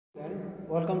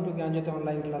welcome to Gyanjit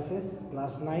online classes,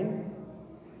 class 9,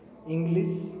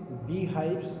 English,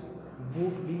 beehives,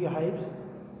 book beehives,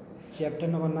 chapter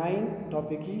number 9,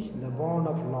 topic is the bond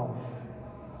of love.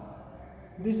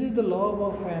 This is the love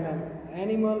of an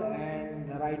animal and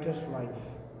the writer's wife.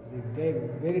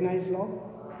 Very nice love.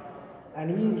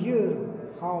 And here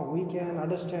how we can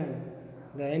understand,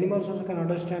 the animals also can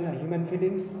understand human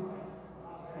feelings,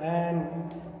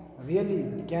 and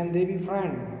really, can they be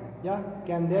friends? Yeah,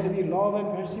 can there be love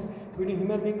and friendship between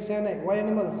human beings and wild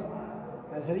animals?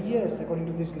 I said yes, according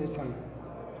to this lesson.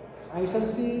 I shall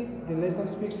see the lesson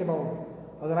speaks about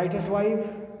the writer's wife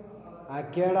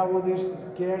cared about this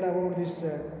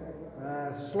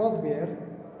sloth bear,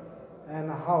 and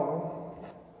how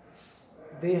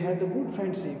they had a good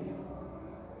friendship.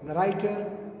 The writer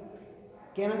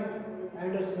Kenneth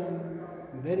Anderson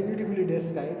very beautifully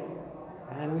described,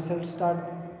 and we shall start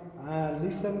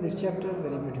listen this chapter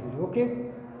very beautifully.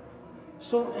 Okay,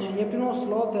 so you have to know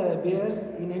sloth bears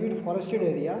inhabit forested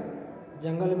area,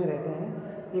 जंगल में रहते हैं,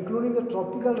 including the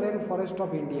tropical rainforest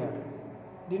of India.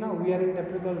 You know we are in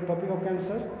topic of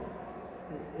cancer.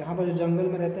 यहाँ पर जो जंगल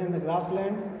में रहते हैं, the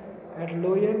grasslands at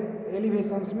lower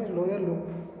elevations में lower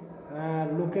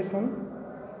location.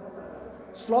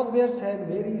 Sloth bears have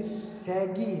very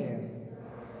saggy hair.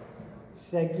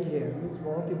 Saggy hair means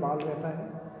बहुत ही बाल रहता है.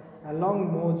 Long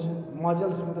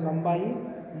nozzles मतलब लंबा ही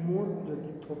मुंह जो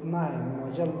थोपना है,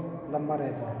 nozzle लंबा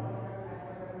रहता है.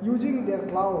 Using their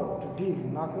claw to dig,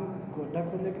 नाखून को गड्ढा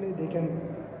खोदने के लिए, they can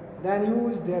then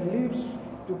use their lips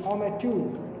to form a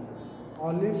tube,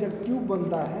 और lips एक tube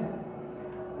बनता है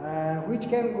which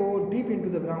can go deep into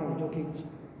the ground, जो कि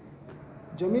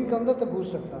जमीन के अंदर तक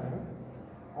घुस सकता है,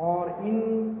 और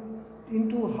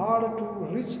into hard to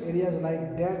reach areas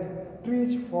like dead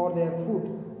trees for their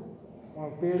food, और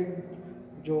पेड़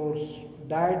जो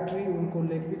डाइट्री उनको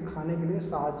लेके खाने के लिए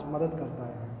मदद करता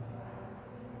है.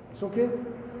 It's okay.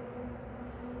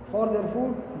 For their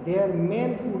food, their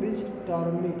main food is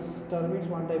termites. Termites,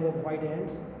 one type of white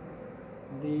ants.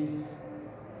 These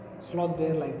sloth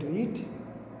bear like to eat.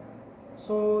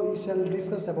 So we shall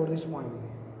discuss about this point.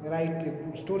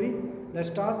 Right story. Let's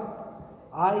start.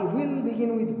 I will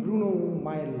begin with Bruno,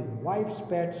 my wife's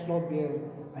pet sloth bear.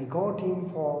 I got him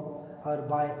for her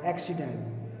by accident.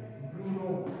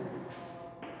 Bruno.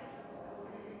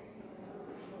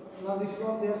 Now this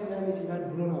sloth bear's name is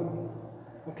Bruno.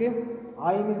 Okay,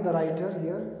 I is the writer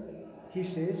here. He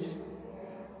says,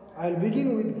 I'll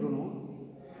begin with Bruno.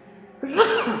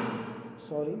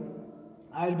 Sorry.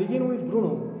 I'll begin with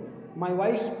Bruno, my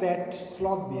wife's pet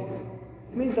sloth bear.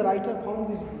 It means the writer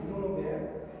found this Bruno bear,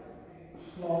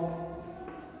 sloth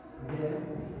bear,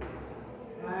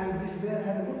 and this bear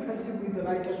had a good friendship with the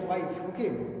writer's wife.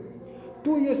 Okay.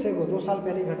 2 years ago, 2 साल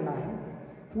पहले घटना है.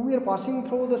 We were passing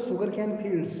through the sugarcane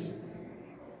fields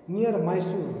near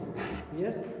Mysore.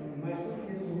 Yes, Mysore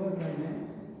के sugarcane में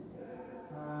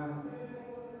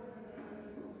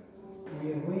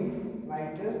we are going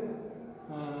writer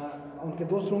उनके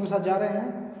दोस्त लोगों के साथ जा रहे हैं.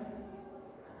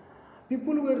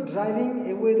 People were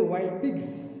driving away the wild pigs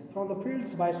from the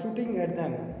fields by shooting at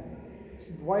them.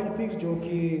 Wild pigs जो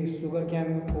कि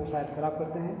sugarcane को शायद खराब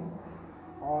करते हैं,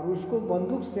 और उसको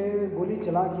बंदूक से गोली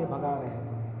चला के भगा रहे हैं.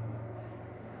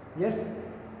 Yes,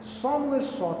 some were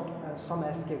shot and some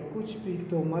escaped. कुछ pig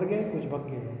तो मर गए, कुछ भग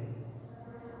गए.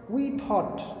 We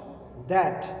thought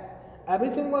that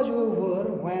everything was over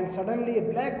when suddenly a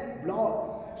black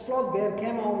sloth bear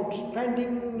came out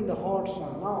panting in the hot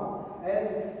sun. Now, as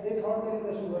they thought that in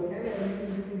the sugarcane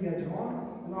everything gets gone,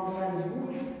 now time is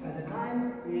good. At the time,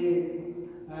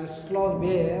 a sloth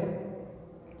bear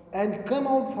and come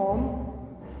out from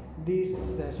this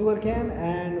sugarcane,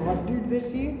 and what did they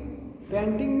see?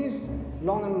 Panting means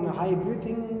long and high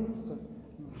breathing,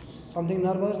 something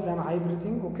nervous, then high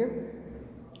breathing. Okay,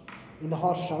 in the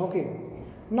hot sun. Okay,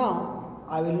 now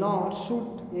I will not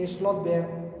shoot a sloth bear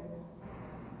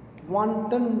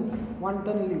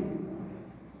wantonly.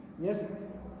 Yes,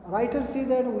 writers say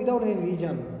that without any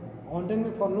reason,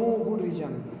 wantonly for no good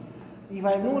reason. If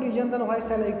I have no reason, then why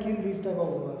shall I kill this type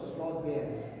of sloth bear?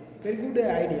 Very good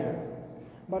idea.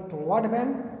 But what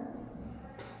happened?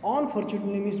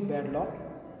 Unfortunately means bad luck.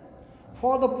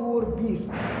 For the poor beast,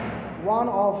 one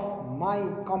of my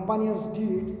companions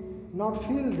did not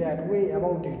feel that way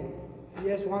about it.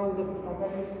 Yes, one of the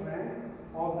companions friend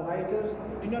of the writer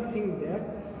did not think that,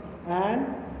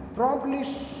 and promptly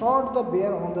shot the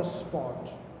bear on the spot.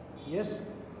 Yes,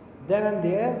 then and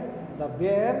there, the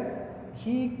bear,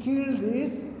 he killed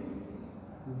this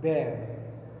bear,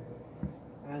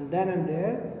 and then and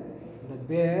there, the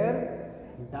bear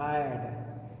died.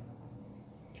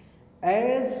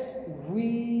 As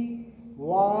we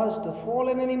was the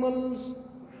fallen animal.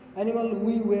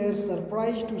 We were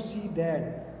surprised to see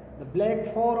that the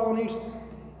black fur on its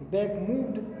back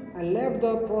moved and left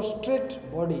the prostrate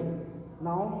body.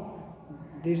 Now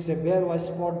this bear was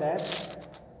spot dead.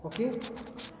 Okay,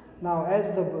 now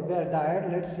as the bear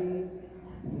died, let's see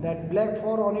that black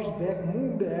fur on its back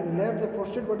moved and left the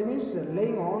prostrate body, means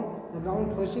laying on the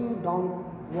ground facing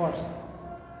downwards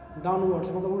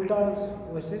मतलब उल्टा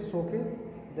वैसे सो के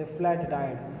the flat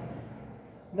died.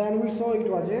 Then we saw it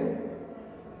was a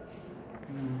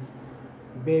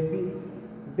baby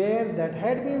bear that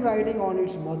had been riding on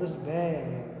its mother's back.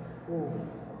 Oh,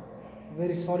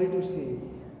 very sorry to say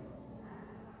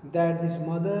that this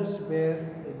mother's bear's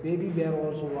baby bear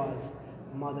also was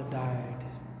mother died.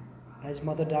 As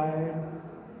mother died,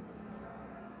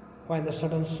 when the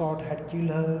sudden shot had killed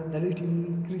her, the little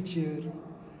creature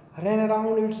ran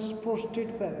around its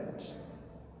prostrate parents.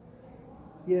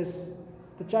 Yes,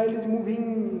 the child is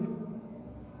moving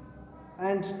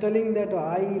and telling that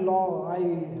I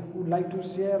would like to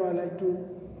share, I like to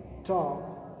talk.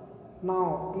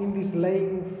 Now in this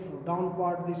laying down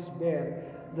part, this bear,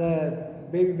 the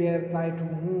baby bear tried to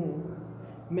move,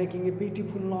 making a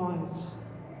pitiful noise.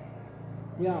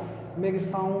 Yeah, make a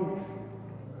sound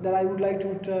that I would like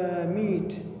to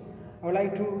meet. I would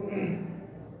like to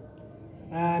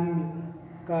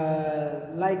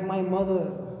like my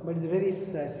mother, but it's very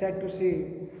sad to see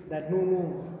that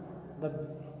no, the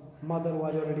mother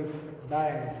was already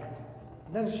died.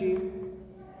 Then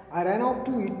I ran up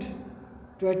to it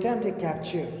to attempt a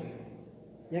capture.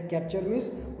 या capture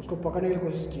means उसको पकड़ने की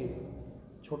कोशिश की.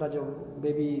 छोटा जो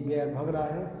baby bear भाग रहा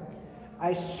है.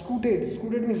 I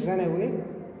scooted means ran away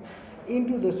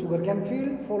into the sugarcane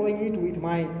field, following it with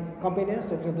my companions.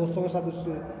 तो अपने दोस्तों के साथ उस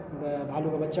भालू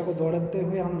का बच्चा को दौड़ते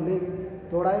हुए हम ले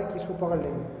दौड़ाए कि इसको पकड़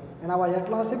लेंगे. And I was at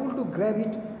last able to grab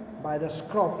it by the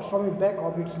scruff, from back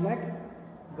of its neck.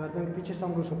 गर्दन के पीछे से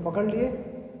हम उसको पकड़ लिए.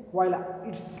 While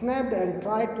it snapped and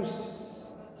tried to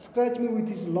scratch me with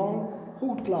his long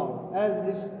hooked claw, as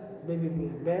this baby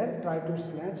bear tried to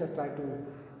snatch or tried to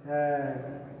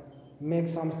make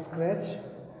some scratch.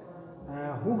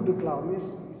 Hooked claw means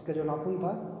इसका जो नाखून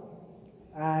था,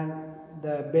 and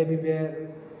the baby bear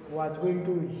was going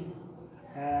to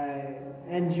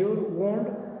endure wound,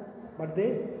 but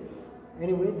they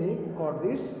caught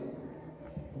this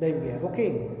baby bear. Okay,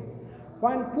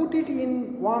 when put it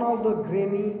in one of the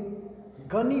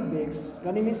gunny bags,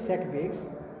 gunny means sack bags,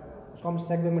 उसको हम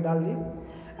sack bag में डाल दिए,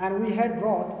 and we had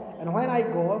brought, and when I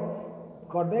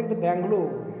got back the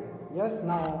Bangalore. Yes,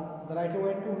 now the writer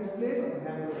went to his place,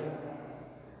 Bangalore.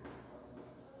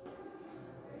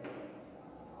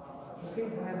 Okay,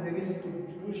 when I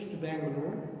reached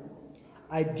Bangalore,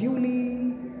 I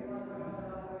duly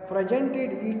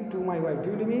presented it to my wife.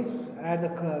 Duly means at the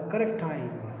correct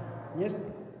time. Yes,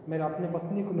 मैंने अपने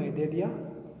पत्नी को मैं दे दिया.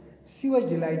 She was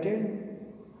delighted.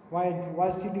 Why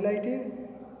was she delighted?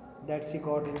 That she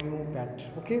got a new pet.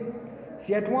 Okay,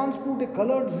 she at once put a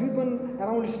colored ribbon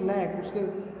around its neck.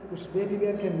 उस baby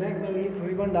bear के neck में एक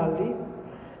ribbon डाल दी.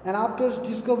 And after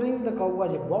discovering the cow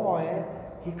was a boy,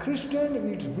 he christened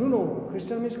it Bruno.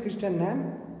 Christian means Christian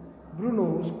name. Bruno,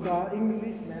 उसका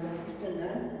English name है Christian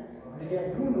name. They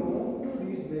gave Bruno to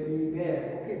this baby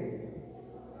bear. Okay.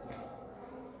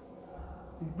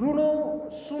 Bruno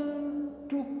soon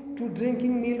took to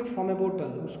drinking milk from a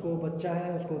bottle. उसको बच्चा है,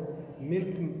 उसको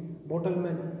milk bottle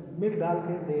में milk डाल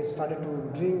के they started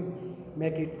to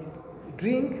make it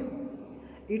drink.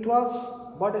 It was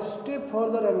but a step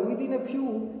further, and within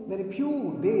very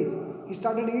few days, he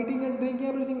started eating and drinking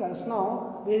everything else.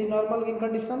 Now, very normal in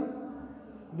condition.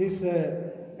 This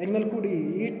animal could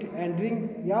eat and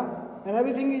drink, yeah, and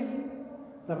everything is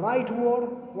the right word.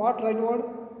 What right word?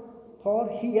 For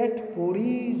he ate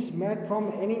porridge made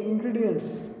from any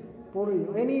ingredients, porridge,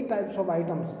 any types of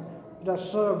items that are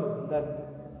served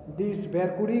that this bear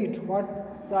could eat.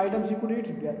 What the items he could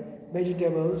eat?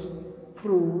 Vegetables,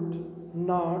 fruit,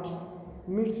 nuts,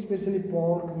 meat, especially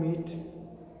pork meat,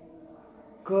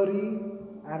 curry,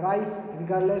 and rice,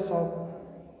 regardless of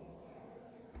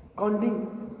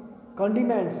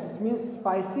condiments, means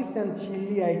spices and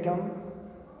chili item,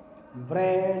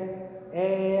 bread,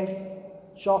 eggs,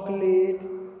 chocolate,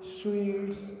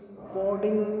 sweets,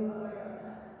 pudding,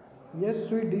 yes,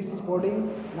 sweet dishes,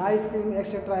 pudding, ice cream,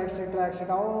 etc., etc.,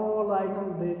 etc. All the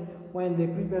items when they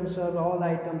prepare and serve, all the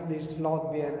items this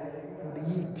sloth bear would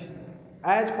eat.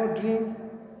 As for drink,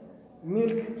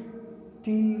 milk,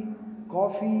 tea,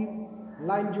 coffee,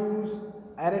 lime juice,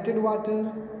 aerated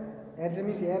water, aerated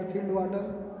means air-filled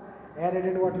water,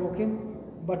 aerated water, okay,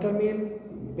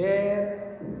 buttermilk,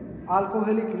 beer,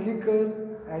 alcoholic liquor,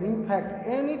 and in fact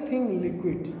anything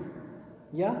liquid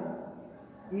Yeah,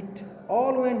 it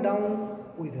all went down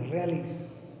with relish.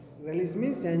 Relish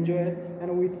means enjoy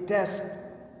and with taste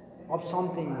of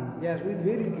something. Yes, with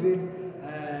very great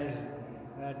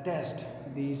taste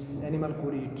this animal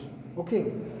could eat. Okay.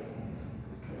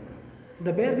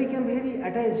 The bear became very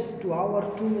attached to our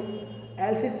two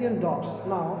Alsatian dogs.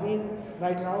 Now, in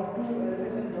right now, two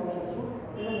Alsatian dogs also.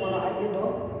 One hybrid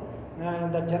dog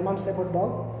and the German Shepherd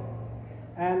dog.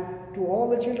 And to all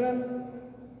the children,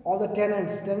 all the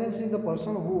tenants. Tenants is the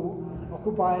person who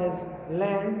occupies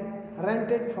land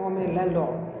rented from a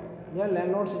landlord. Yeah,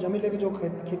 landlord से जमीन लेके जो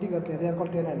खेती करते हैं, they are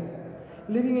called tenants.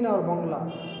 Living in our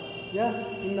bungalow. Yeah,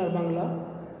 in our bungalow.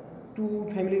 Two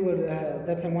family were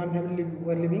one family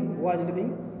was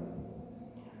living.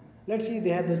 Let's see,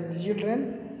 they have the children.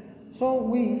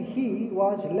 So he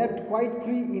was left quite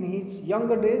free in his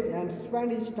younger days and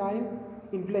spent his time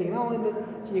in playing. Now in the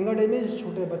younger days में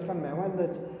छोटे बचपन में when the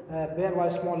bear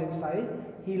was small in size,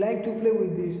 he liked to play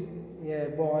with these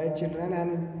children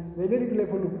and very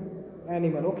playful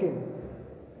animal. Okay,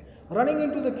 running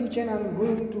into the kitchen and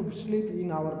going to sleep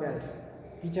in our beds.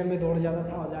 Kitchen में दौड़ जाता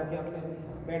था और जाके अपने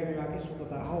bed में आके सोता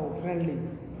था. How friendly,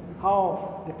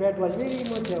 how the pet was very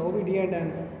much obedient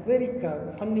and very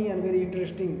funny and very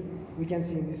interesting. We can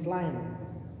see in this line.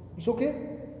 It's okay.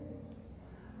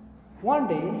 One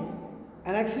day,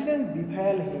 an accident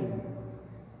befell him.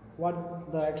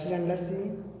 What the accident? Let's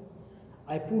see.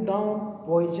 I put down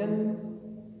poison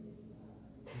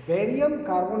barium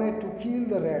carbonate to kill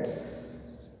the rats.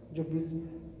 जो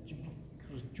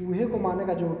चूहे को मारने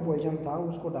का जो poison था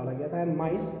उसको डाला गया था. And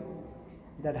mice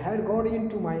that had got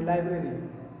into my library.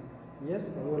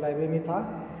 Yes, वो लाइब्रेरी में था.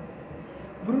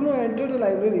 Bruno entered the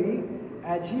library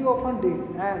as he often did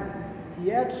and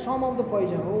he at some of the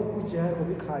poison. वो कुछ जहर को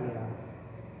भी खा गया.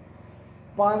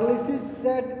 Paralysis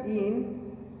set in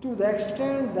to the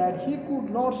extent that he could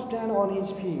not stand on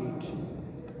his feet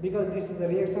because this is the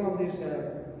reaction of this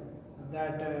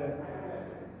that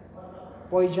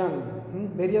poison,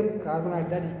 barium carbonate,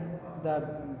 that the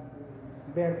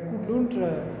bear couldn't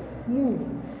move,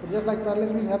 just like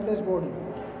paralysis means helpless body.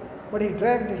 But he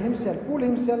dragged himself, pulled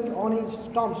himself on his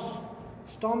stumps.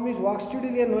 Stump means walk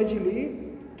steadily and noisily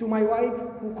to my wife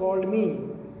who called me.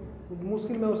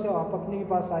 मुश्किल में उसके पत्नी के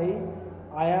पास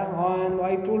आया and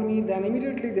wife told me. Then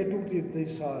immediately they took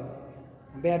this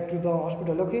bear to the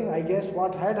hospital. Okay, I guess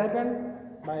what had happened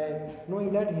by knowing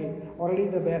that already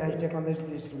the bear has taken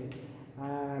this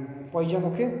poison.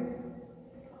 Okay,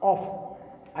 off.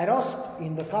 I rushed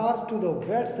in the car to the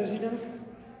vet's residence.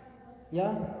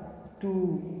 Yeah, to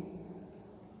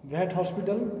vet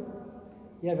hospital.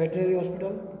 Yeah, veterinary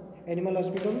hospital, animal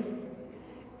hospital.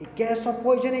 A case of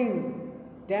poisoning.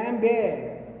 Damn bear.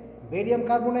 Barium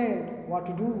carbonate. What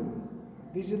to do?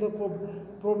 These are the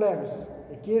problems.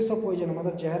 A case of poison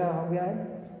मतलब जहर हो गया है,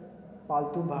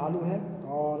 पालतू भालू है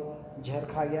और जहर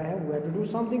खा गया है. We have to do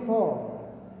something for.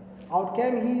 Out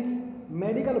came his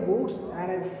medical books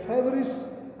and a favorite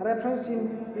reference in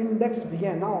index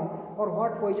began. Now, for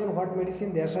what poison, what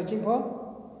medicine they are searching for?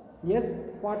 Yes,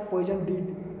 what poison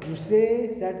did you say?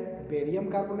 Said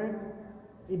barium carbonate.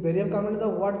 If barium carbonate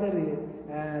is what the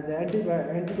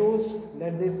antidotes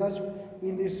that they search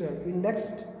in this index.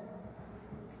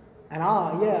 And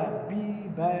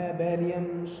barium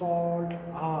salt,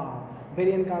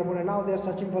 barium carbonate. Now they are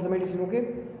searching for the medicine. Okay,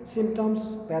 symptoms,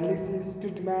 paralysis,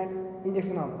 treatment,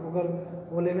 injection. Of अगर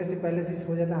वो लेने से paralysis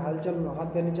हो जाता है, हलचल हाथ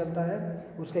पैर नहीं चलता है,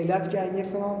 उसका इलाज क्या है?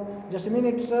 Injection of. Just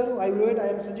minute sir, I will wait, I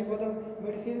am searching for the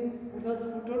medicine.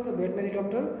 The veterinary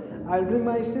doctor, I will bring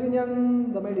my syringe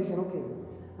and the medicine. Okay,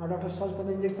 now doctor search for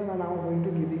the injection and now going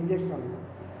to give the injection.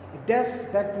 It dash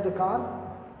back to the car.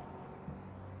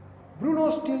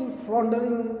 Bruno still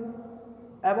floundering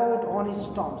about on his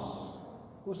stumps.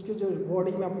 उसके जो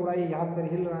body में पूरा ही हाथ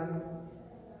पैर हिल रहा है.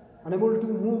 Unable to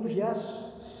move. Yes,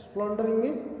 floundering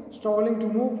means struggling to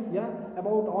move. Yeah,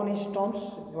 about on his stumps.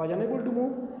 He was unable to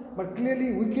move, but clearly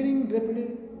weakening rapidly.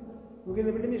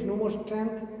 Weakening rapidly means no more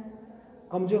strength.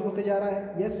 कमजोर होते जा रहा है.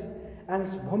 Yes, and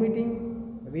vomiting,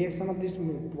 reaction of this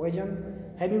poison.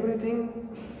 Heavy breathing,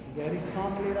 गहरी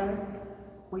सांस ले रहा है.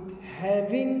 With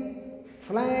having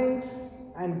flanks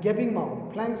and gaping mouth.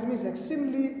 Flanks means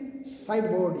extremely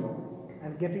side body,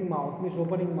 and gaping mouth means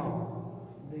opening mouth.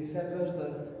 They suggest the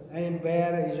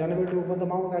bear is unable to open the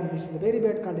mouth and this is a very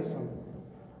bad condition.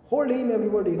 Hold him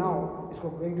everybody now. इसको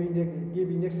going to give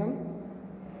injection.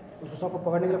 उसको सबको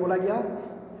पकड़ने के लिए बोला गया.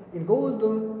 In goes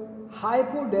the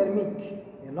hypodermic,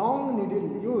 a long needle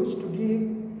used to give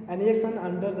an injection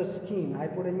under the skin.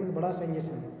 Hypodermic बड़ा सा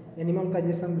इंजेक्शन, एनिमल का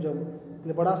इंजेक्शन जो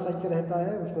बड़ा साइज का रहता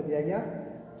है उसको दिया गया.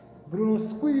 Bruno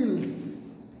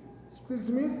This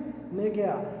means make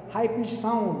a high pitch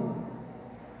sound.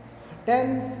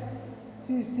 10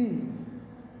 cc.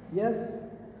 Yes,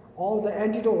 all the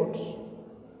antidotes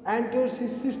enters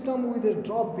his system with a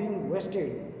drop being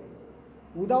wasted.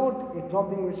 Without a drop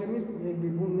being wasted means एक भी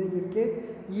बूंद नहीं गिर के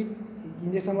eat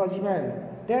injection was given.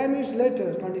 10 minutes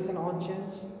later condition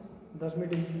unchanged. 10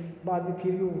 minute बाद भी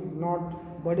फिर you not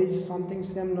body is something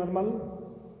same normal.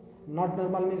 Not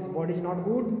normal means body is not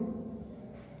good.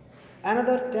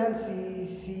 Another 10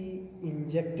 cc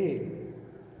injected.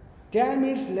 10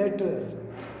 minutes later,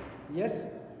 yes,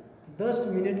 10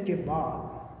 minute के बाद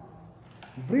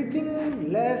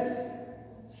breathing less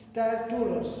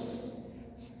stertorous.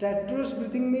 Stertorous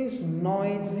breathing means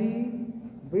noisy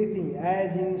breathing,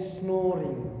 as in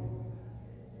snoring.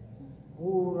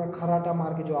 पूरा खराटा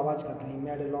मार के जो आवाज करता है,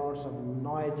 made lots of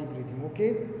noisy breathing.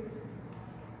 Okay.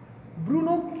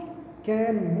 Bruno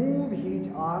can move his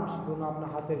arms. Bruno अपना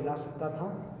हाथ पे हिला सकता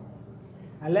था.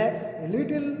 And legs a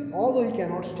little, although he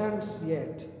cannot stand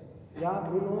yet. Yeah,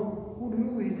 Bruno could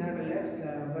move his hand and legs,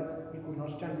 but he could not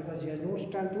stand because he has no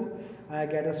strength to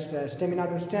get a stamina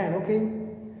to stand. Okay.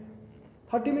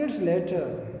 30 minutes later,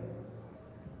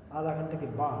 आधा घंटे के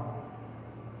बाद,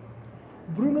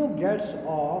 Bruno gets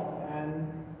off and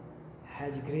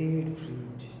has great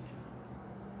food.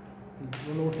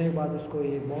 Bruno उठने के बाद उसको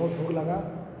ये बहुत भूख लगा.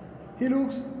 He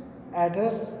looks at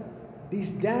us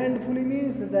disdainfully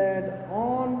means that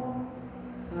on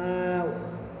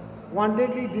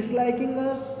wantedly disliking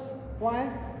us. Why?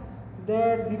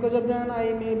 That because of that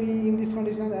I may be in this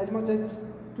condition, as much as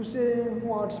to say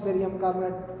what's very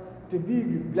uncommon. A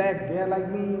big black bear like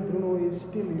me, Bruno is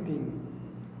still eating.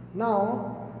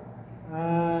 Now,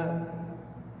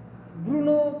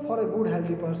 Bruno, for a good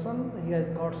healthy person, he has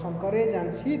got some courage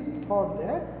and he thought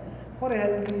that for a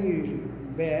healthy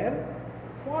bear,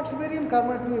 what's very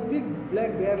uncommon to a big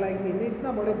black bear like me? मैं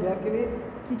इतना बड़े bear के लिए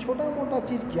कि छोटा मोटा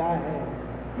चीज़ क्या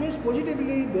है? Means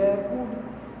positively bear could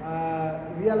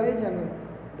realize and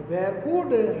the bear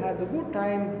could have the good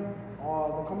time or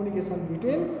the communication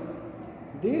between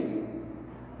this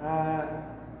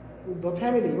the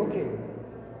family. Okay,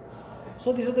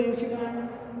 so this is the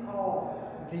incident how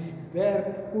this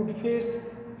bear could face.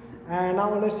 And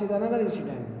now let's see the another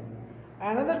incident.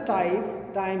 Another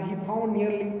time he found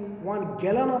nearly 1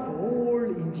 gallon of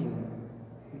old engine.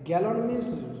 Gallon means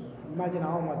imagine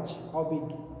how much, how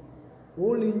big.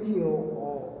 Old engine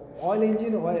or oil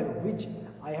engine oil which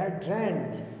I had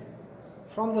drained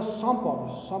from the sump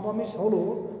of. Sump means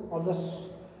hollow of the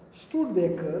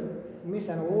Studebaker, means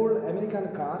an old American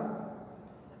car,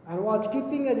 and was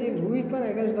keeping as a weapon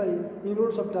against the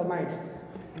inroads of termites.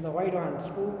 The white ones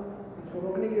को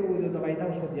रोकने के लिए वो जो दवाई था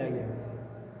उसको दिया गया.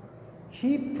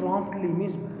 He promptly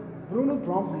means Bruno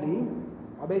promptly,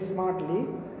 very smartly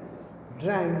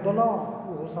drank the law.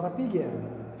 वो सारा पी गया.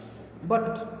 But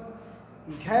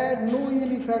it had no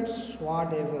ill effects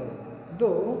whatever.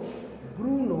 Though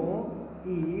Bruno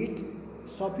ate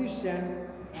sufficient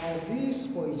of this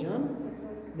poison,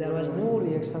 there was no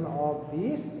reaction of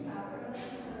this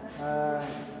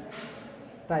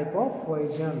type of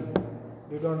poison.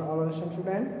 You don't all understand,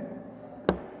 student?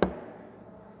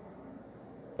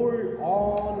 Hold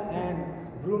on, and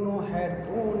Bruno had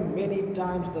grown many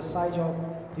times the size of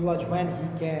he was when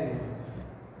he came.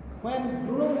 When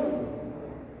Bruno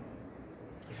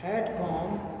had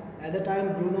come, at the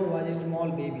time Bruno was a small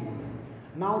baby.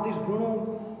 Now this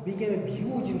Bruno became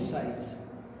huge in size.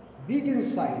 Big in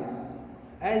size.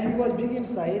 As he was big in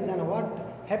size, and what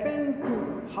happened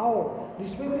to how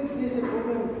this family faced a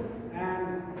problem,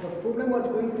 and the problem was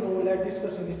going through, let's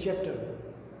discuss in this chapter.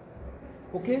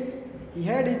 Okay? He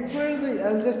had equaled the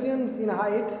Alsatians in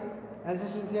height,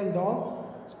 Alsatian dog,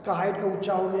 का height का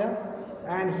ऊंचा हो गया,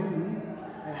 and he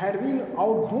had been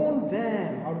outgrown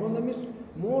them. Outgrown them means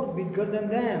more bigger than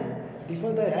them. This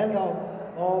was the health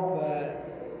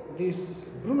of this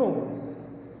Bruno.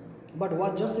 But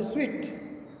was just as sweet,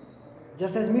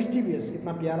 just as mischievous.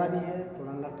 इतना प्यारा भी है,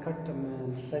 थोड़ा नटखट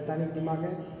शैतानिक दिमाग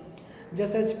है.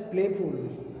 Just as playful.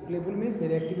 Playful means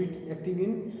very active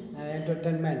in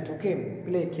entertainment. Okay,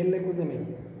 play, खेलने कूदने में.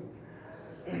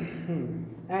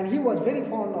 And he was very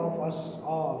fond of us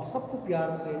all. सबको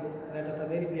प्यार से रहता था,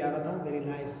 very प्यारा था, very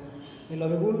nice. He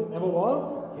lovable. Above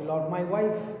all, he loved my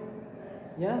wife.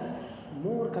 Yeah,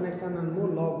 more connection and more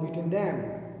love between them.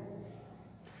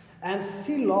 And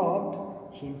she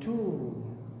loved him too.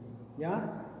 Yeah,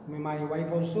 my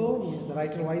wife also, means the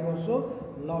writer wife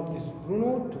also loved this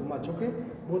Bruno too much. Okay,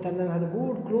 both of them had a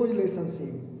good close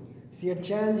relationship. She had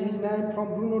changed his name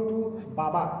from Bruno to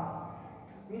Baba.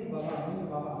 Means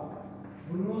Baba.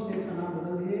 Bruno से इसका नाम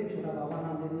बदल दिए, छोटा बाबा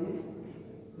नाम दे दिए,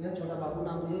 या छोटा बाबू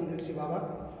नाम दिए, let's see Baba.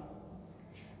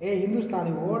 A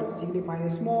Hindustani word signifying a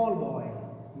small boy.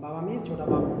 Baba means chota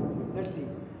babu. Let's see.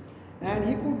 And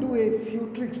he could do a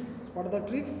few tricks. What are the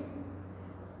tricks?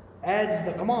 As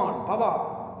the command,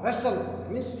 Baba, wrestle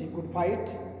means he could fight.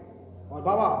 Or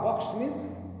Baba, box means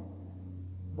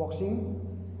boxing.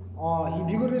 Or he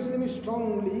vigorously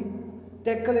strongly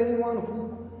tackle anyone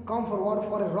who come forward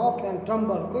for a rough and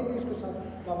tumble. कोई भी उसके साथ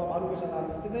बाबा भालू के साथ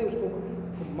आते थे उसको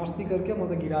मस्ती करके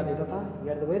मतलब गिरा देता था. He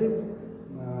had the very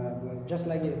just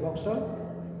like a boxer.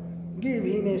 Give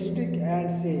him a stick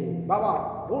and say,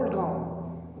 Baba, hold down.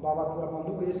 बाबा पूरा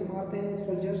बंदूक जैसे मारते हैं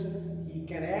soldiers. He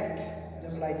can act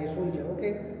just like a soldier.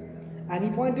 Okay. And he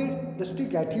pointed the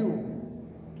stick at you.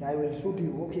 I will shoot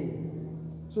you. Okay.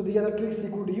 So these are the tricks he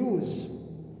could use.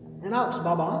 And asked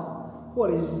Baba,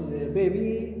 what is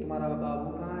baby? तुम्हारा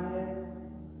बाबू कहाँ है?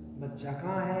 बच्चा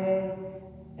कहाँ है?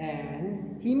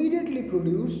 And he immediately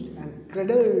produced and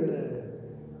cradled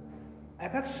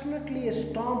affectionately a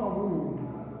stump of wood.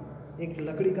 एक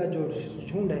लकड़ी का जो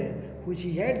झुंड है, which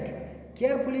he had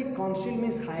carefully concealed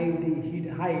means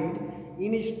hide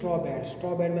in a straw bed.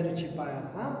 Straw bed में जो छिपाया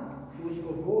था,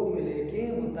 उसको गोद में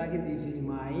लेके बोलता कि this is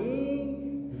my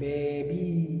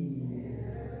baby.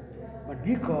 But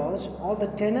because all the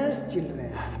tenants'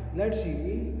 children, let's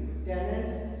see,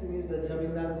 tenants means the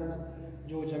जमींदार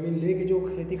जो जमीन लेके जो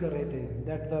खेती कर रहे थे,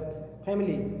 that the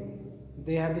family,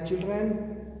 they have the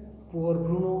children, poor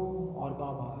Bruno or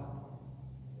Baba,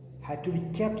 had to be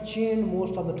kept chained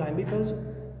most of the time because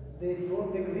they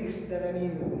don't take risks that any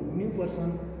new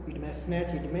person, it may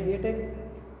snatch, it may attack.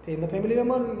 In the family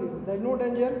member, there is no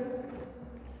danger.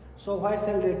 So why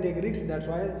shall they take risks? That's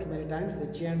why many times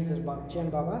they chain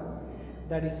Baba,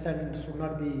 that it should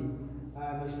not be,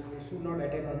 should not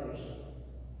attack others.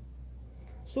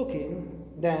 So came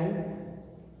then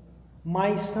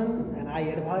my son and I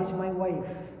advised my wife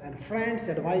and friends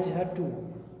advised her too.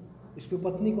 इसकी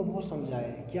पत्नी को बहुत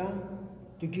समझाए क्या?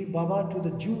 To give Baba to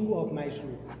the Jew of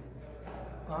Mysore.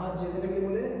 कहाँ jail के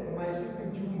बोले? Mysore के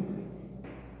Jew.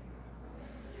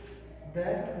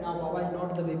 That now Baba is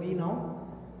not the baby now.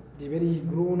 He's very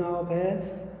grown up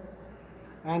as,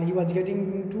 and he was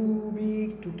getting too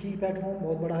big to keep at home.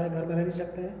 बहुत बड़ा है, घर में रह नहीं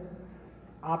सकते हैं.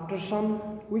 After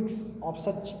some weeks of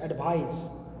such advice,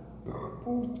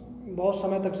 बहुत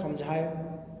समय तक समझाए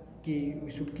कि we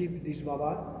should keep this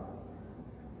Baba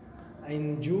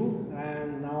in Jew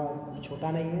and now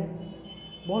छोटा नहीं है.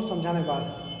 बहुत समझाने के बाद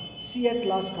she at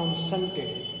last consented.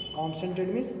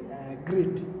 Consented means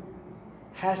agreed.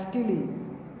 Hastily,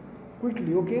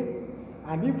 quickly, okay?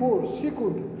 And before she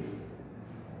could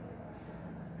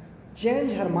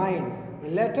change her mind, a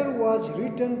letter was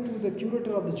written to the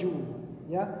curator of the Jew.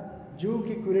 Yeah, Jew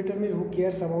ki curator means who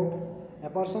cares about a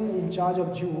person in charge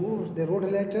of Jew. They wrote a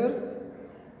letter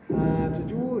to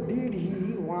Jew. Did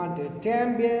he want a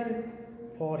tame bear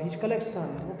for his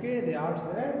collection? Okay, they asked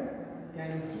that,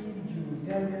 can you keep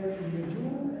Jew tame bear to the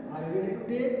Jew? Are you ready to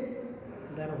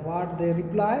take? Then what they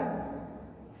reply?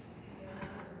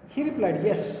 He replied,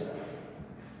 yes.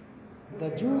 The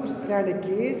Jews sent a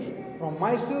cage from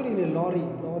Mysore in a lorry.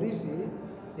 Lorry से,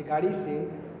 एक गाड़ी से,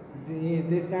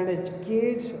 they sent a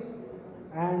cage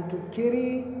and to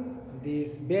carry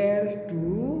this bear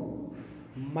to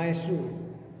Mysore,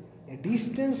 a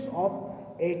distance of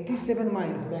 87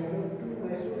 miles. Bangalore to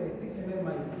Mysore 87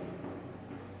 miles.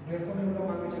 150 kilometre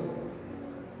मान के चलो.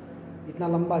 इतना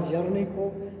लंबा journey को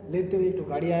लेते हुए तो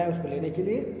गाड़ी आया उसको लेने के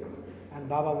लिए. And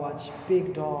Baba was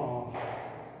picked off.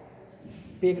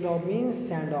 Picked off means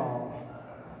sent off.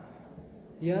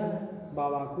 यह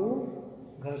बाबा को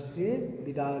घर से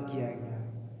विदा किया गया.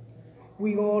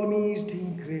 We all missed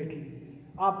him greatly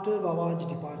after Baba's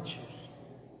departure.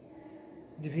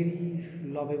 The very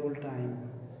lovable time,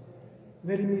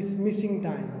 very missing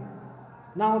time.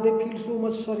 Now they feel so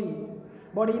much sorry,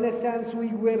 but in a sense we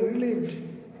were relieved.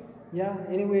 Yeah,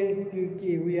 anyway,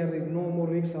 we are in no more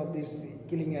risks of this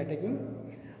killing, attacking.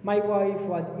 My wife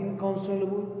was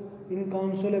inconsolable.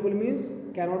 Inconsolable means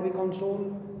cannot be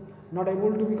consoled, not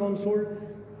able to be consoled.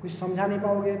 कुछ समझा नहीं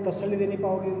पाओगे, तसल्ली दे नहीं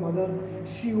पाओगे. Mother,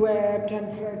 she wept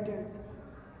and frightened.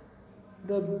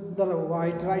 The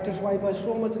writer's wife was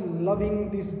so much loving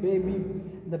this baby,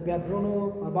 the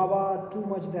Bruno Baba, too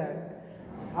much that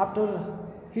after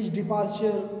his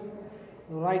departure,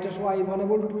 the writer's wife,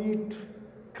 unable to eat,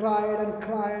 cried and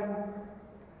cried.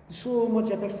 So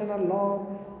much affection and love,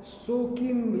 so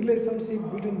keen relationship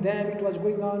between them, it was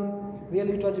going on.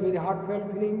 Really, it was a very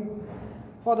heartfelt feeling.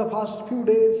 For the first few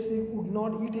days, she could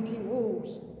not eat anything. Oh,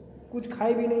 kuch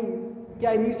khai bhi nahi.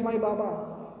 I miss my Baba.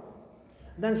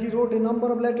 Then she wrote a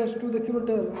number of letters to the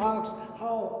curator, asked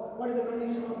how, what is the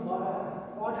condition of Baba?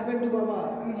 What happened to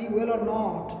Baba? Is he well or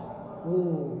not?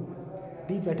 Oh,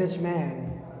 deep attachment,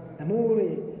 the more a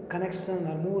connection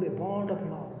or more a bond of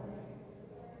love.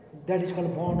 That is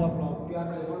called bond of love. प्यार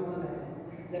का बंधन है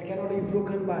that cannot be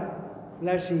broken by.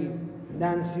 Let's see.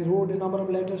 Then she wrote a number of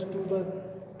letters to the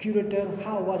curator.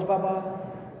 How was Baba?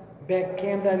 Back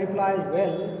came the reply.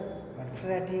 Well, but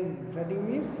fretting. Fretting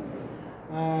means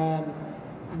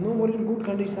no more in good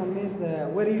condition, means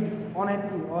very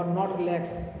unhappy or not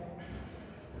relaxed.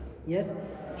 Yes.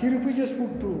 He refuses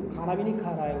food too. खाना भी नहीं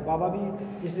खा रहा है. बाबा भी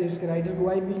जैसे इसके writer की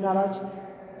वाइफ भी नाराज,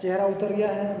 चेहरा उतर गया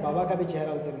है, बाबा का भी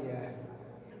चेहरा उतर गया है.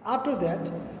 After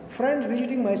that, friends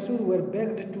visiting Mysore were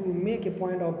begged to make a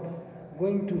point of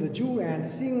going to the zoo and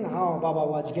seeing how Baba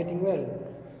was getting well.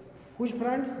 कुछ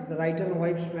friends, the writer and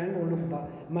wife's friend, वो लोग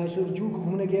मैसूर जू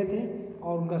घूमने गए थे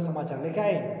और उनका समाचार लेके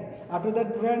आए. After that,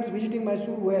 friends visiting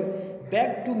Mysore were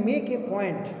begged to make a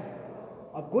point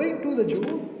of going to the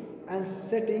zoo and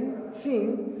seeing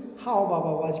how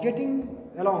Baba was getting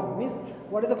along. Means,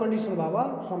 what is the condition of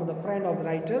Baba? Some of the friend of the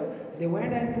writer, they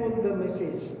went and told the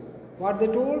message. What they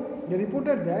told? They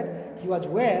reported that he was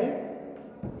well,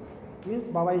 means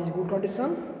Baba is in good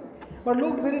condition, but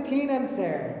looked very thin and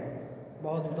sad.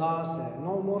 बहुत उदास है,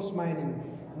 no more smiling,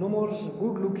 no more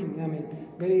good looking, I mean,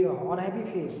 very unhappy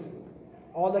face.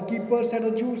 All the keepers at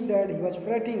the zoo said he was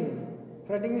fretting.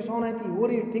 Fretting means unhappy,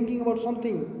 worried, thinking about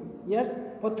something. Yes,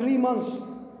 for 3 months,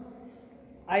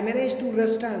 I managed to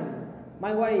restrain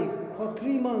my wife for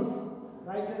 3 months.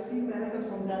 Writer 3 महीने तक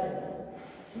समझाए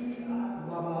कि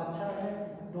बाबा अच्छा है,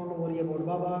 don't worry about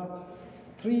Baba.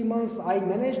 3 months I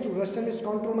managed to restrain and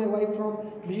control my wife from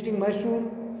visiting Mysore.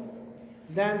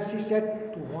 Then she said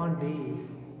to one day,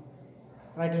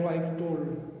 writer's wife told,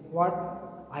 what?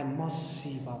 I must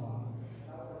see Baba.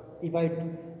 If I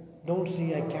don't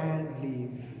see, I can't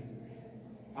live.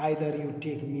 Either you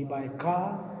take me by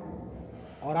car,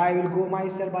 or I will go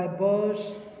myself by bus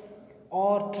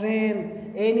or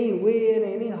train. Any way and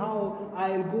anyhow, I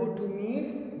will go to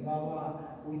meet Baba.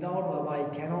 Without Baba, I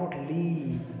cannot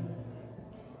live.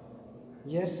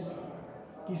 Yes,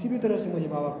 किसी भी तरह से मुझे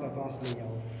बाबा के पास ले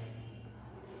जाओ.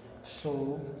 So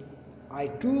I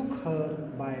took her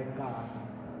by car.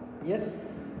 Yes,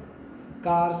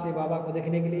 car से बाबा को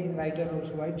देखने के लिए राइटर और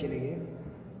उसकी वाइफ चले गए.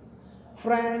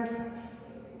 Friends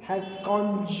had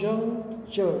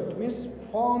conjectured, means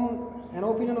formed an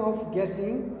opinion of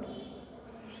guessing.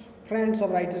 Friends of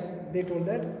writers, they told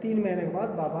that 3 महीने के बाद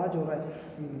बाबा जो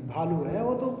भालू है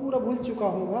वो तो पूरा भूल चुका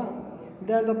होगा.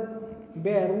 That the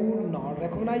bear would not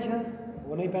recognize her,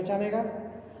 वो नहीं पहचानेगा.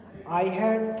 I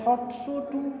had thought so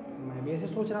too, मैं भी ऐसे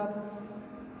सोच रहा था.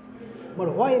 But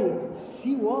while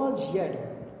she was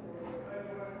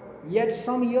yet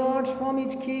some yards from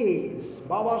his case,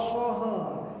 Baba saw her.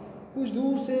 कुछ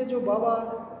दूर से जो बाबा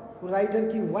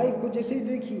राइटर की वाइफ को जैसे ही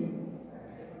देखी,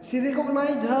 she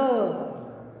recognized her.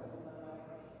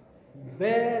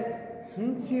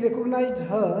 She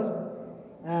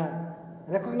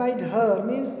recognized her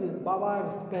means बाबा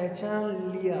पहचान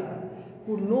लिया.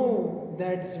 Could know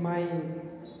that's my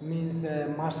means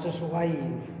master's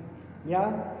wife.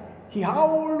 Yeah, he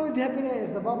howled with happiness.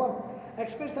 The Baba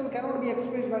expression cannot be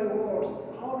expressed by the words.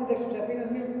 How did express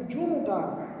happiness means झूम उठा.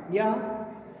 Yeah.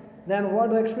 Then what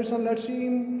the expression? Let's see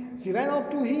him. She ran up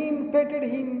to him, petted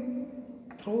him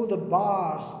through the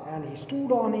bars, and he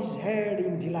stood on his head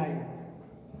in delight.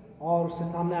 और उसके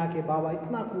सामने आके बाबा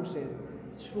इतना खुश है,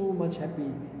 so much happy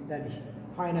that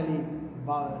finally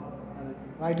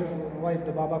writer's wife,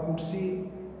 the Baba could see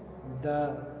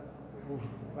the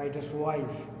writer's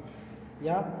wife.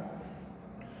 Yeah.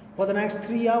 For the next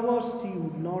 3 hours, she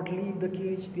would not leave the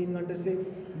cage. 3 घंटे से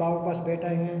बाबा पास बैठा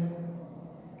है.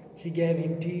 She gave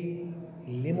him tea,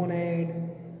 lemonade,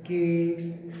 cakes,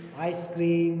 ice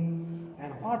cream,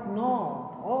 and what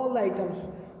not. All the items,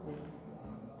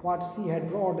 what she had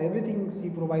brought, everything she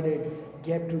provided,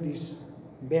 gave to this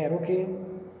bear. Okay.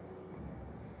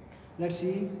 Let's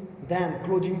see. Then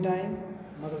closing time.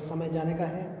 मतलब समय जाने का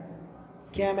है.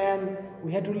 Came and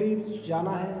we had to leave.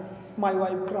 जाना है. My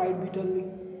wife cried bitterly.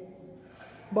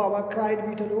 Baba cried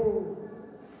bitterly. Oh,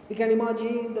 you can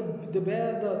imagine the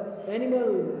bear, the animal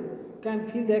can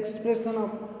feel the expression of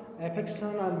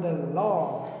affection and the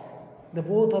love. The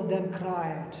both of them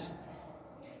cried.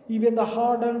 Even the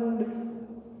hardened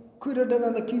curator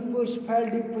and the keepers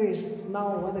felt depressed.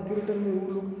 Now when the curator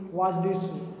watched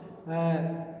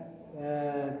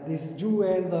this Jew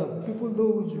and the people,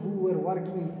 those who were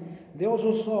working, they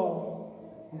also saw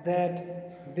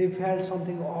that they felt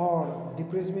something odd.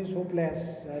 Depressed means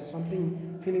hopeless,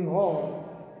 something feeling odd.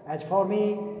 As for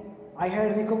me, I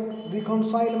had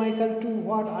reconciled myself to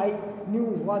what I knew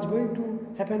was going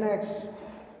to happen next.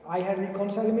 I had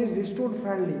reconciled, means restored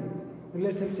friendly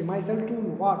relationship myself to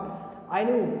what I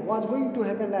knew what's going to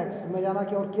happen next. मैं जाना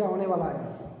कि और क्या होने वाला है.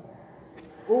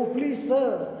 Oh please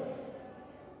sir,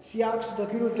 she asked the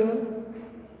curator,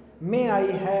 may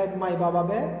I have my Baba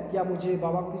back? क्या मुझे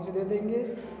बाबा को फिर से दे देंगे?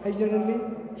 Hesitantly,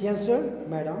 he answered,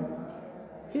 madam,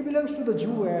 he belongs to the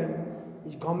Jew and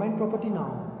is government property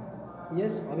now.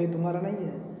 Yes, अब ये तुम्हारा नहीं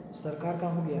है, सरकार का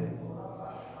हो गया है.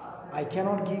 I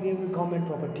cannot give away government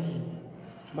property,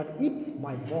 but if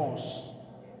my boss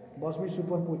means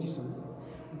superposition,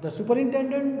 the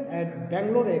superintendent at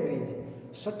Bangalore agrees,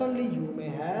 certainly you may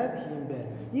have him back.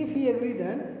 If he agrees,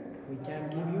 then we can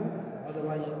give you,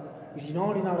 otherwise it is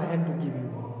not in our hand to give you.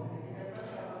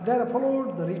 There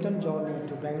followed the return journey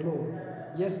to Bangalore.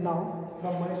 Yes, now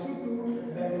from Mysore to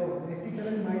Bangalore,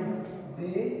 87 miles,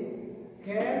 they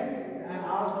came and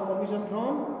asked for permission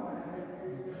from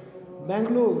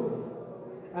Bangalore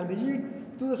and visit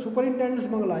to the superintendent's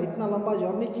bangla. इतना लंबा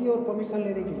journey की और permission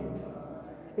लेने के लिए.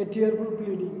 A tearful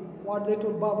pleading. What they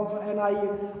told Baba and I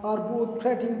are both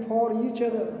fretting for each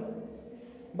other.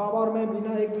 Baba और मैं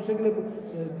बिना एक दूसरे के लिए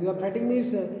fretting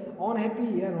means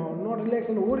unhappy and not relaxed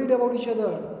and worried about each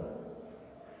other.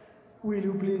 Will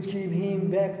you please give him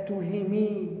back to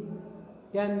me?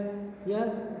 Can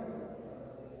you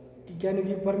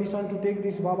give permission to take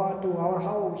this Baba to our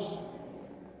house?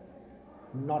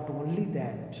 Not only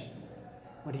that,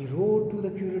 but he wrote to the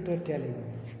curator telling,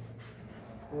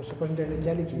 वो superintendent ने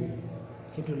क्या लिखी?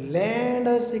 He to lend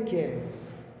us a case.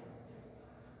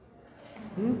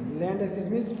 Lend us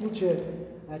means which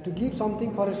to give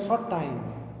something for a short time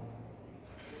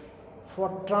for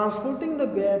transporting the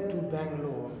bag to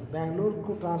Bangalore. Bangalore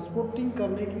को transporting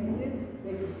करने के लिए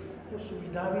एक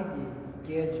सुविधा भी दी,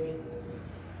 केज भी.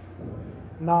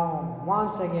 Now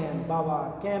once again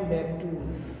Baba came back to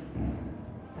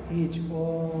his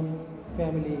own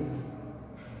family.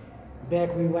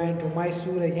 Back we went to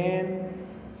Mysore again.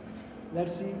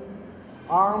 Let's see.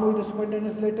 Armed with the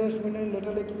superintendent's letter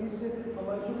लेके फिर से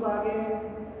Mysore आ गए.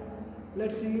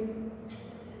 Let's see.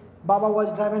 Baba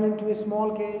was driven into a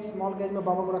small cage. Small cage में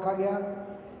बाबा को रखा गया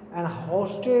and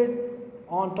hoisted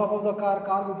on top of the car.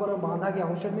 Car के ऊपर बांधा गया.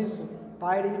 Hoisted means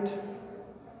tied it.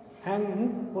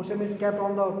 Hoisted means kept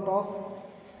on the top.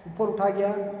 ऊपर उठा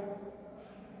गया.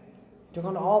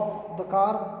 Taken off the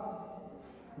car.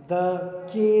 The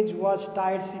cage was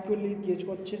tied securely. Cage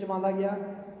को अच्छे से बांधा गया.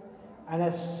 And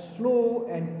a slow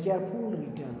and careful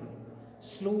return.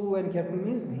 Slow and careful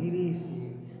means धीरे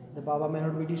से. The Baba may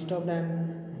not be disturbed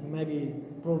and maybe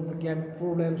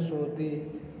problems, so they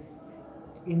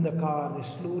in the car they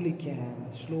slowly came.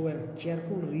 Slow and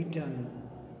careful return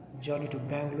journey to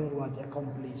Bangalore was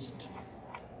accomplished.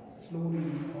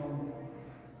 Slowly from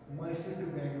Mysore to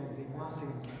Bangalore they once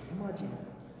again came. Imagine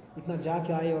इतना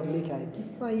जाके आए और लेके आए,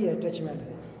 कितना ही attachment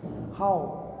है. How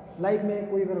life में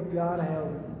कोई अगर प्यार है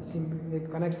और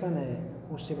एक कनेक्शन है,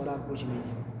 उससे बड़ा कुछ नहीं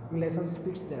है. रिलेशन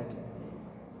स्पीक्स दैट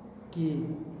कि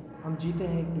हम जीते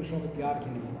हैं एक दूसरों के प्यार के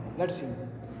लिए. Let's see.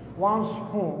 Once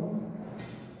home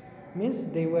means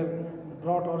they were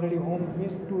brought already home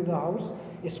means to the house.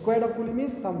 Squad of pulley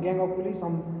means some gang of pulley,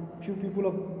 some few people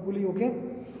of pulley. Okay,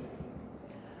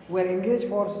 were engaged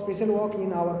for special work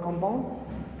in our compound.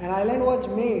 An island was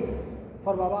made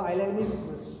for Baba. Island means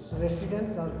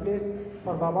residence or place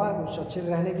for Baba, कुछ अच्छे से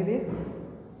रहने के लिए.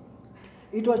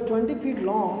 It was 20 feet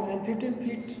long and 15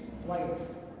 feet wide.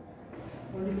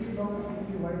 20 feet long and 15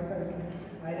 feet wide का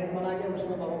island बना गया,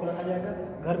 उसमें बाबा को रखा जाएगा.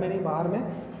 घर में नहीं, बाहर में.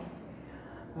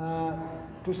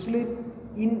 To sleep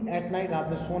in at night, रात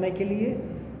में सोने के लिए.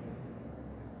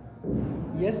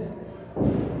 Yes.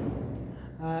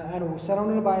 And was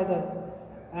surrounded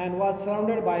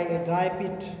by a dry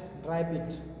pit.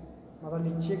 मतलब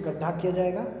नीचे गड्ढा किया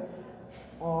जाएगा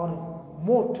और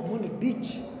मोट में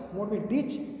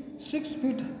ditch 6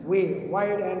 feet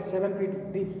wide and 7 feet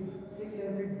deep.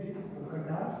 6-7 feet deep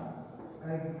गड्ढा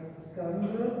इसका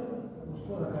अंदर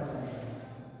उसको रखा जाएगा.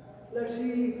 लेट्स सी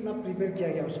इतना प्रिपेयर किया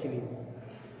गया उसके लिए.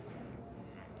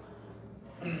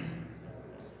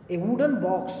 A wooden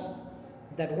box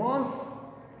that once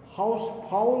house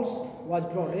fowls was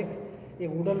brought. एक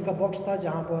वुडन का बॉक्स था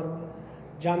जहाँ पर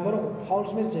जानवरों को,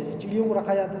 फाउल्स में चिड़ियों को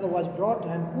रखा जाता था. was brought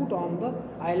and put on the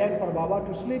island for Baba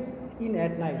to sleep in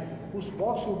at night. उस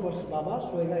बॉक्स के ऊपर बाबा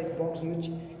सोएगा. एक बॉक्स यूज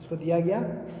इसको दिया गया.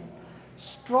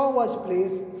 straw was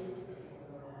placed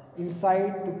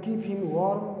inside to keep him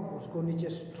warm. उसको नीचे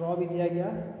straw भी दिया गया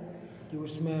कि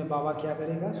उसमें बाबा क्या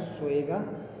करेगा, सोएगा.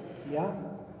 या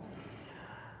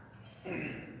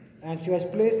and she was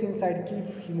placed inside to keep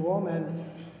him warm. And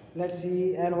let's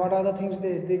see, and what are the things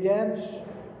they gave?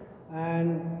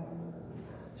 And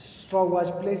straw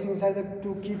was placed inside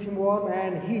to keep him warm,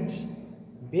 and his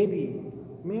baby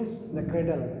means the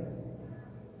cradle.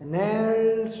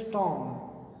 nail storm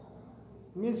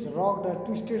means rocked a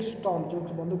twisted storm जो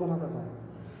बंदूक बनाता था,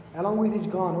 along with his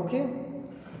gun. Okay,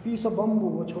 piece of bamboo,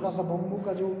 वो छोटा सा bamboo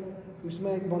का जो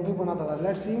उसमें एक बंदूक बनाता था.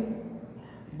 Let's see,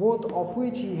 both of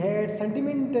which he had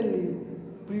sentimentally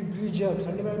preserved,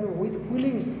 sentimental with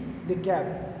feelings they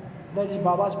kept. That is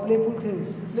Baba's playful things,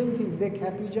 playing things they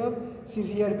have preserved since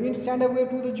he had been sent away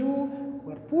to the zoo,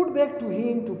 were put back to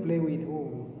him to play with.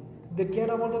 Oh, they cared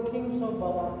about the things of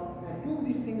Baba and took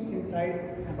these things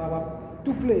inside and Baba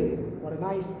to play. What a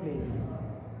nice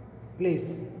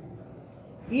place.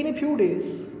 In a few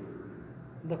days,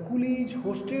 the coolies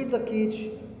hosted the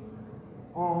cage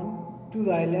on to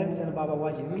the islands and Baba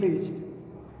was released.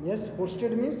 Yes,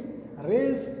 hosted means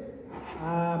raised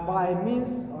by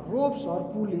means ropes और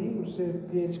पुली उससे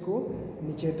cage को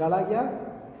नीचे डाला गया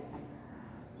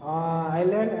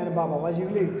island and Baba was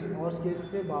relieved और उस cage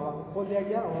से बाबा को खोल दिया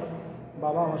गया और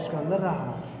बाबा उसके अंदर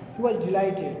रहा. He was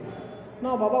delighted.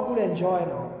 Now Baba could enjoy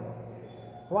now.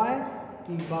 Why?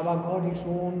 कि Baba got his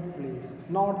own place,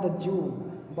 not the Jew,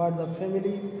 but the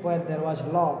family where there was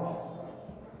love.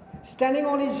 Standing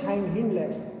on his hind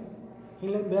legs,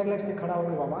 back legs से खड़ा हो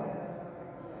गया बाबा.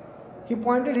 He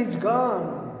pointed his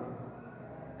gun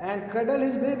and cradled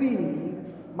his baby.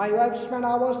 My wife spent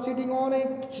hours sitting on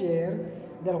a chair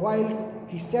there while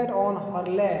he sat on her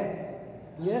lap.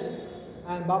 Yes,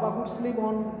 and Baba could sleep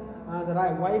on the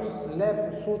wife's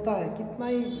lap. सोता है, कितना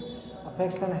ही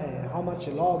affection है, how much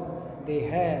love they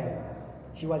have.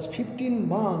 He was 15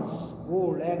 months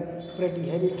old and pretty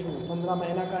heavy too. 15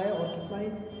 महीना का है और कितना ही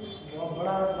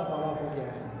बड़ा सा बाबा हो गया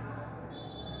है.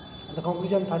 The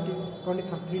conclusion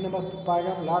 23 number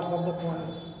paragraph, last of the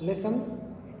lesson.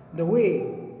 The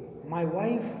way my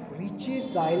wife reaches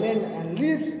the island and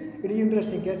lives, it is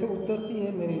interesting. कैसे उतरती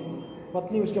है मेरी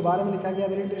पत्नी, उसके बारे में लिखा गया.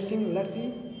 Very interesting. Let's see.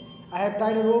 I have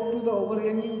tied a rope to the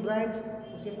overhanging branch.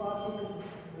 उसके पास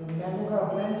एक मैंगो का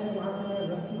branch है, वहाँ से मैं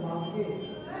रस्सी बांध के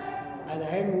I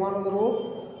hang one of the rope.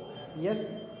 Yes.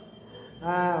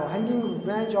 Hanging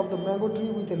branch of the mango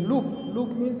tree with a loop.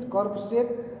 Loop means curve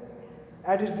shape.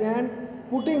 At its end,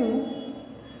 putting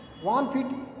 1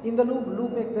 foot in the loop,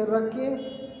 loop एक पैर रख के,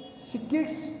 she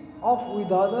kicks off with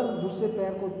the other, दूसरे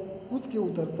पैर को कूद के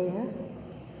उतरते हैं,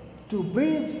 to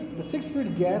bridge the 6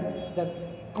 feet gap that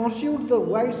constitutes the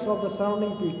width of the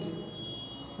surrounding pit.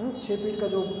 6 feet का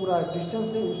जो पूरा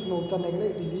डिस्टेंस है उसमें उतरने के लिए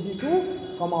it is easy to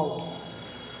come out.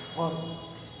 और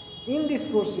in this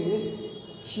process,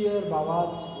 here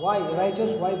Baba's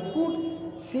writer's wife could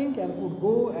sink and could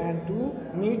go and to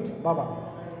meet Baba.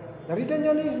 The return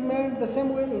journey is made the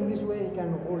same way. In this way, he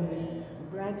can hold this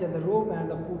branch and the rope and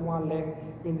put one leg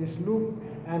in this loop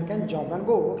and can jump and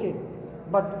go. Okay,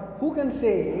 but who can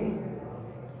say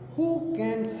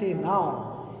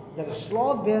now that a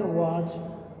sloth bear was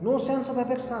no sense of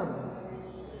affection?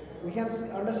 We can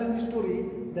understand the story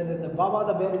that the Baba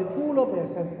the bear is full of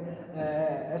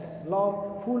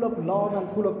love, full of love and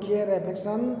full of care,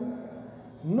 affection.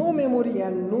 No memory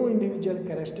and no individual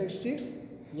characteristics.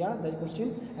 Yeah, that's the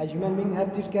question. As human beings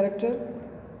have this character.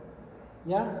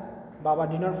 Yeah, Baba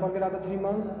did not forget after 3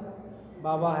 months.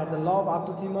 Baba had the love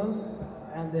after 3 months,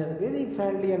 and they are very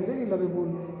friendly and very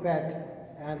lovable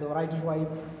pet. And the writer's wife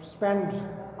spent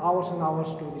hours and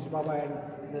hours to this Baba and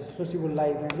the sociable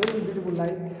life, and very beautiful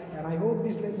life. And I hope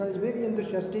this lesson is very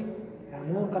enthusiastic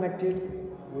and more connected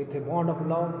with a bond of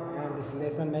love. And this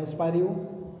lesson may inspire you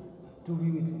to be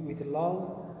with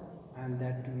love and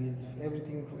that with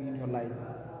everything in your life.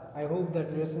 I hope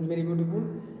that lesson is very beautiful.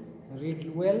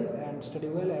 Read well and study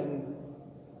well and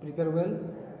prepare well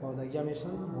for the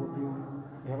examination. Hope you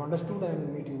have understood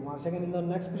and meet you once again in the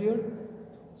next period.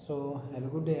 So have a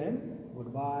good day and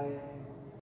goodbye.